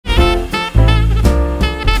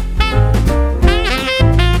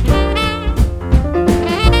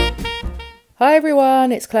Hi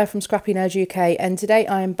everyone, it's Claire from scrappynerduk UK, and today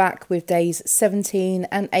I am back with days 17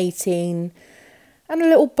 and 18 and a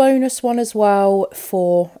little bonus one as well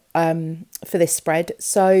for this spread.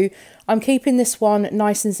 So I'm keeping this one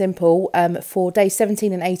nice and simple. For days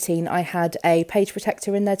 17 and 18 I had a page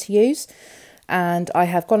protector in there to use, and I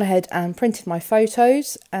have gone ahead and printed my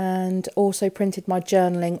photos and also printed my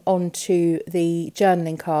journaling onto the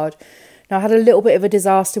journaling card. Now I had a little bit of a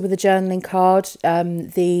disaster with the journaling card.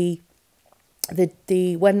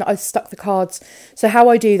 When I stuck the cards, so how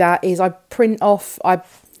I do that is I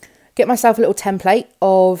get myself a little template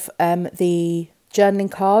of the journaling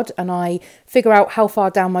card, and I figure out how far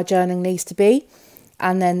down my journaling needs to be,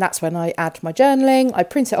 and then that's when I add my journaling. I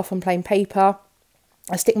print it off on plain paper,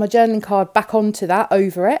 I stick my journaling card back onto that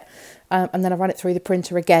over it, and then I run it through the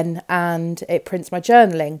printer again and it prints my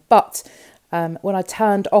journaling. But when I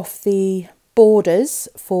turned off the borders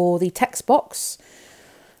for the text box,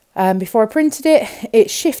 before I printed it,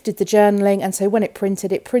 it shifted the journaling, and so when it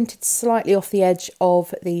printed slightly off the edge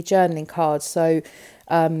of the journaling card. So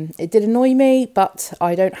it did annoy me, but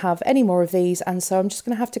I don't have any more of these, and so I'm just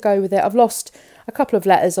going to have to go with it. I've lost a couple of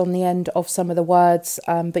letters on the end of some of the words,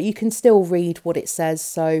 but you can still read what it says,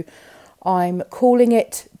 so I'm calling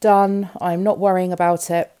it done. I'm not worrying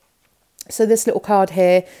about it. So this little card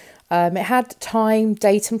here, it had time,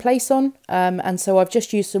 date and place on, and so I've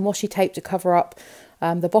just used some washi tape to cover up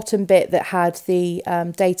the bottom bit that had the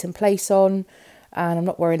date and place on, and I'm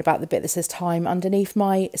not worrying about the bit that says time underneath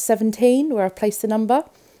my 17 where I've placed the number.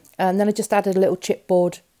 And then I just added a little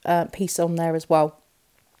chipboard piece on there as well.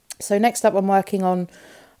 So next up I'm working on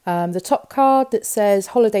the top card that says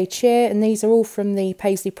holiday cheer, and these are all from the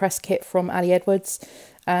paisley press kit from Ali Edwards,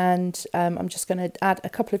 and I'm just going to add a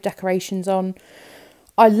couple of decorations on.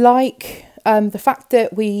 I like the fact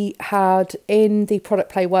that we had in the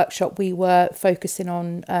product play workshop, we were focusing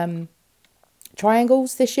on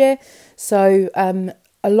triangles this year. So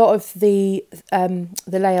a lot of the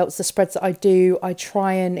layouts, the spreads that I do, I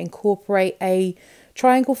try and incorporate a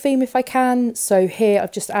triangle theme if I can. So here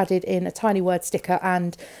I've just added in a tiny word sticker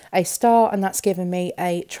and a star, and that's given me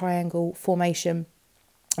a triangle formation.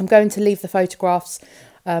 I'm going to leave the photographs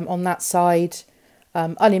on that side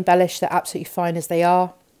unembellished. They're absolutely fine as they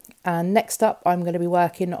are. And next up I'm going to be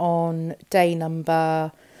working on day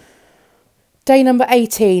number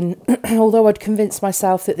 18, although I'd convinced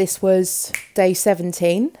myself that this was day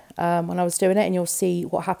 17 when I was doing it, and you'll see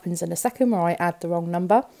what happens in a second where I add the wrong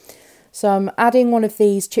number. So I'm adding one of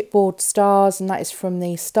these chipboard stars, and that is from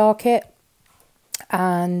the star kit,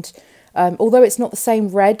 and although it's not the same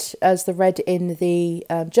red as the red in the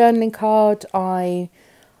journaling card,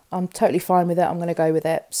 I'm totally fine with it. I'm going to go with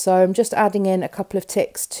it. So I'm just adding in a couple of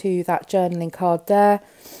ticks to that journaling card there,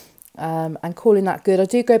 and calling that good. I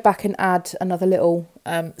do go back and add another little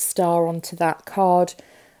star onto that card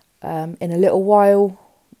in a little while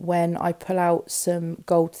when I pull out some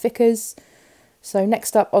gold thickers. So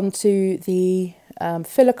next up onto the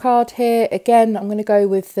filler card here. Again, I'm going to go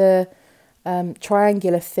with the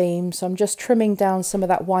triangular theme. So I'm just trimming down some of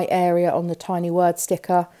that white area on the tiny word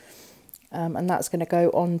sticker. And that's going to go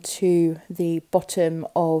onto the bottom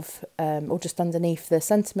of, or just underneath the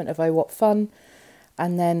sentiment of "Oh, what fun."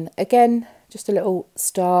 And then again, just a little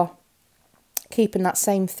star, keeping that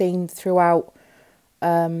same theme throughout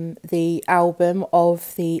the album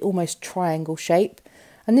of the almost triangle shape.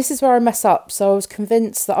 And this is where I mess up. So I was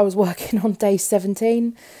convinced that I was working on day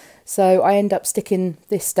 17. So I end up sticking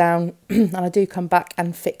this down and I do come back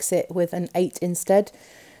and fix it with an 8 instead.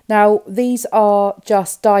 Now, these are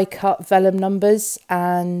just die cut vellum numbers,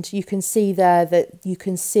 and you can see there that you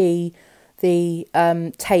can see the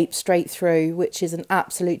tape straight through, which is an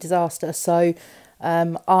absolute disaster. So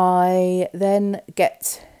I then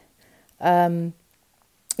get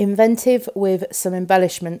inventive with some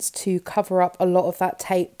embellishments to cover up a lot of that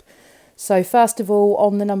tape. So first of all,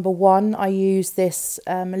 on the number 1, I use this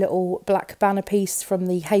little black banner piece from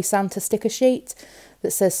the Hey Santa sticker sheet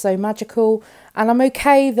that says "So Magical," and I'm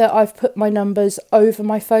okay that I've put my numbers over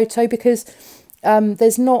my photo because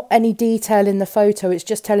there's not any detail in the photo. It's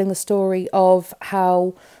just telling the story of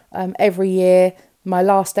how every year, my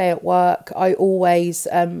last day at work, I always,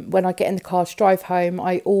 when I get in the car to drive home,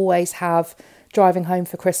 I always have "Driving Home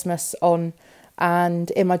for Christmas" on, and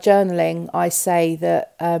in my journaling I say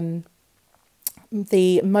that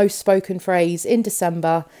the most spoken phrase in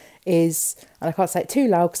December is, and I can't say it too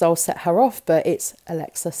loud because I'll set her off, but it's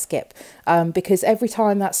 "Alexa, skip," because every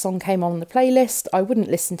time that song came on the playlist, I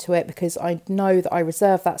wouldn't listen to it because I know that I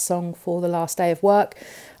reserve that song for the last day of work.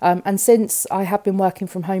 And since I have been working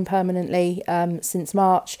from home permanently since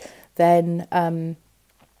March, then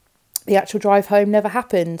the actual drive home never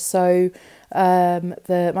happened. So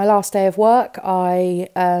my last day of work, I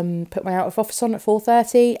put my out of office on at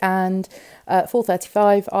 4:30, and at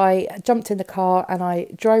 4:35 I jumped in the car and I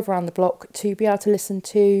drove around the block to be able to listen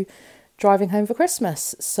to Driving Home for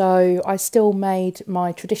Christmas. So I still made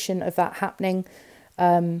my tradition of that happening.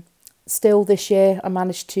 Still this year I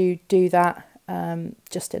managed to do that,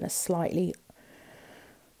 just in a slightly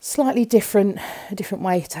different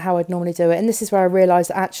way to how I'd normally do it. And this is where I realised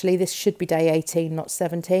that actually this should be day 18, not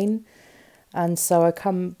 17. And so I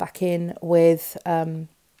come back in with another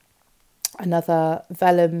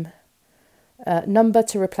vellum number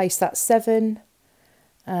to replace that 7.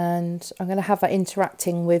 And I'm going to have that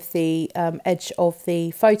interacting with the edge of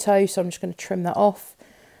the photo. So I'm just going to trim that off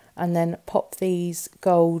and then pop these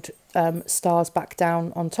gold stars back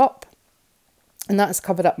down on top. And that's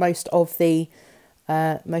covered up most of the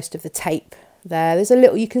tape there. There's a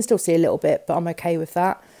little, you can still see a little bit, but I'm okay with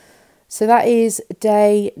that. So that is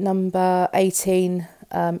day number 18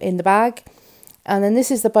 in the bag. And then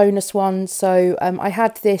this is the bonus one. So I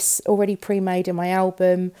had this already pre-made in my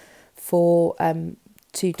album for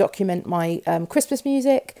to document my Christmas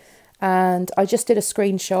music. And I just did a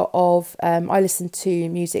screenshot of, I listen to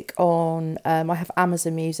music on, I have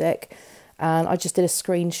Amazon Music. And I just did a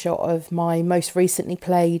screenshot of my most recently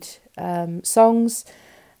played songs.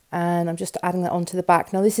 And I'm just adding that onto the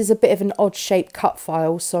back. Now this is a bit of an odd shaped cut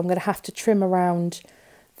file, so I'm going to have to trim around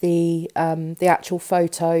the actual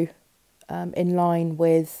photo in line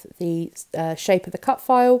with the shape of the cut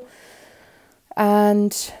file.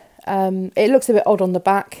 And it looks a bit odd on the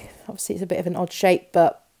back. Obviously it's a bit of an odd shape,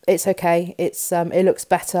 but it's okay. It's it looks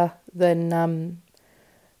better than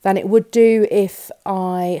it would do if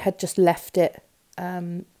I had just left it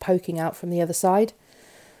poking out from the other side.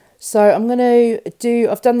 So I'm going to do,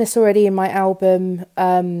 I've done this already in my album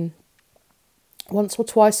once or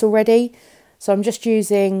twice already. So I'm just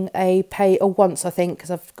using once I think,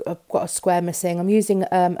 because I've got a square missing. I'm using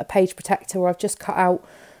a page protector where I've just cut out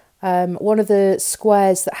one of the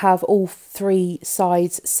squares that have all 3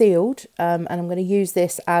 sides sealed. And I'm going to use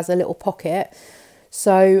this as a little pocket.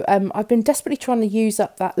 So I've been desperately trying to use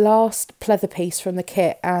up that last pleather piece from the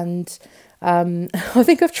kit, and I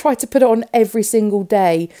think I've tried to put it on every single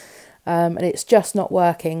day and it's just not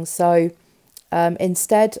working. So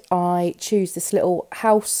instead I choose this little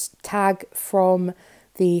house tag from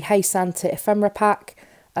the Hey Santa ephemera pack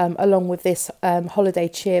along with this holiday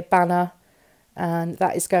cheer banner, and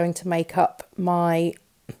that is going to make up my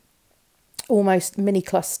almost mini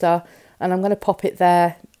cluster, and I'm going to pop it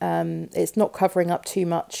there. It's not covering up too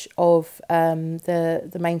much of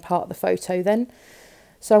the main part of the photo then.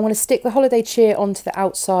 So I'm going to stick the holiday cheer onto the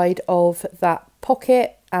outside of that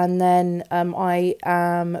pocket, and then I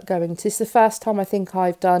am going to, this is the first time I think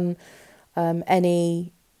I've done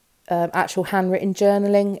any actual handwritten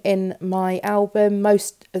journaling in my album.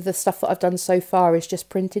 Most of the stuff that I've done so far is just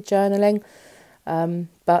printed journaling,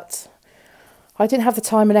 but I didn't have the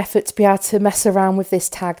time and effort to be able to mess around with this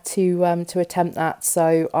tag to attempt that,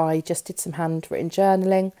 so I just did some handwritten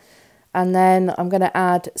journaling. And then I'm going to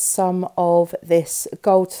add some of this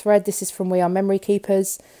gold thread. This is from We Are Memory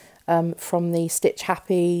Keepers, from the Stitch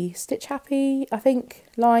Happy, I think,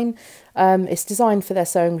 line. It's designed for their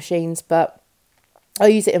sewing machines, but I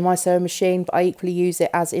use it in my sewing machine, but I equally use it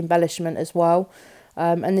as embellishment as well.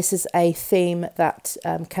 And this is a theme that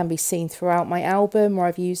can be seen throughout my album, where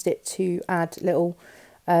I've used it to add little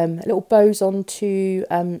bows onto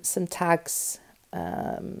some tags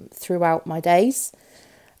throughout my days.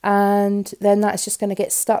 And then that's just going to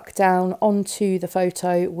get stuck down onto the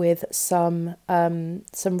photo with some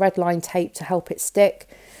red line tape to help it stick.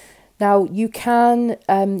 Now you can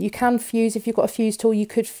fuse, if you've got a fuse tool, you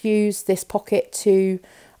could fuse this pocket to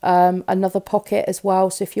another pocket as well.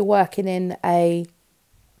 So if you're working in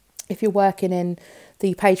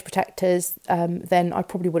the page protectors, then I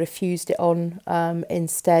probably would have fused it on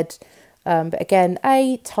instead. But again,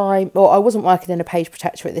 I wasn't working in a page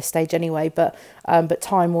protector at this stage anyway, but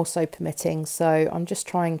time also permitting. So I'm just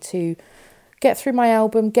trying to get through my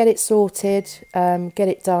album, get it sorted, get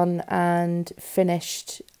it done and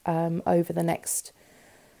finished over the next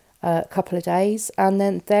couple of days. And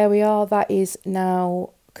then there we are, that is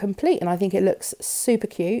now complete, and I think it looks super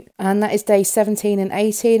cute. And that is day 17 and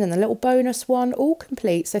 18 and the little bonus one all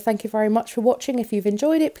complete. So thank you very much for watching. If you've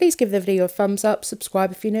enjoyed it, please give the video a thumbs up,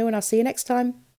 subscribe if you're new, and I'll see you next time.